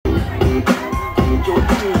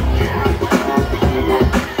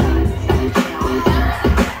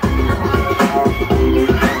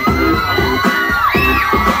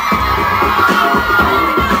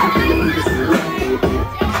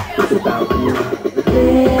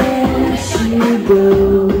There she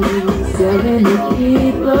goes, telling the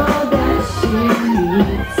people that she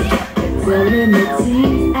meets, telling the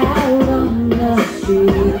teens out on the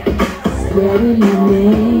street, spreading her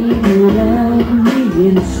name around me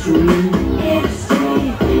in the street. In the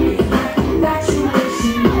street, it's like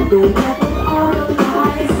infatuation. They never all the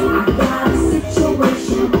lies. I got a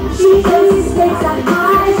situation. She just takes a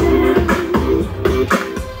high.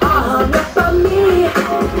 Hung up on me.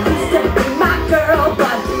 Used to be my girl,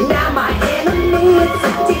 but now my enemy. It's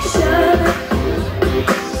addiction.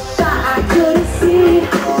 Thought I couldn't see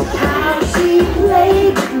how she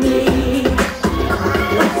played with me.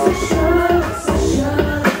 It's a show, it's a show,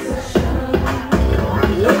 it's a show.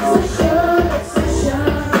 It's a show, it's a show,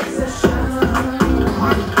 it's a show.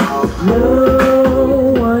 No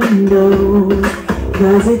one knows,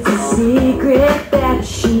 'cause it's a secret that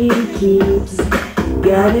she keeps.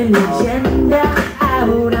 Got an agenda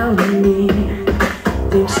out on me.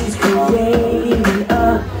 Think she's creating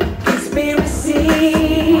a conspiracy.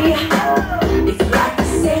 It's like the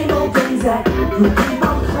same old things that you keep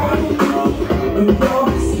on playing me, and your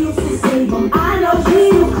excuses save them. I know you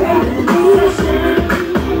craving me.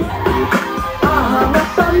 Hung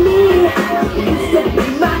up on me. Used to be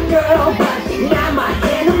my girl, but now my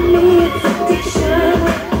enemy. It's addiction.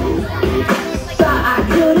 Thought I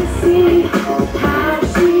couldn't see how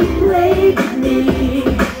she played with me.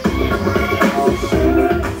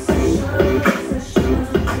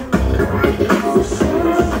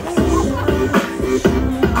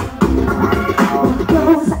 What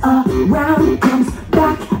goes around comes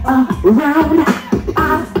back around.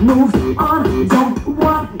 I've moved on, don't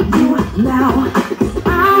want you now. I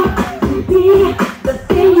could be the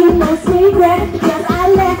thing you most regret, 'cause I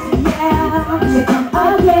left, yeah. Here come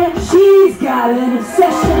again, she's got an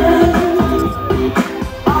obsession.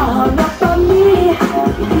 Hung up on me.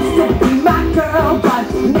 Used to be my girl, but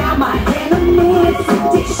now my enemy. It's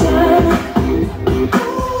addiction.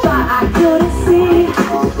 Thought I couldn't see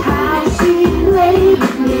how she played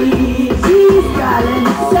with me. She's got an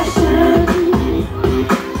obsession.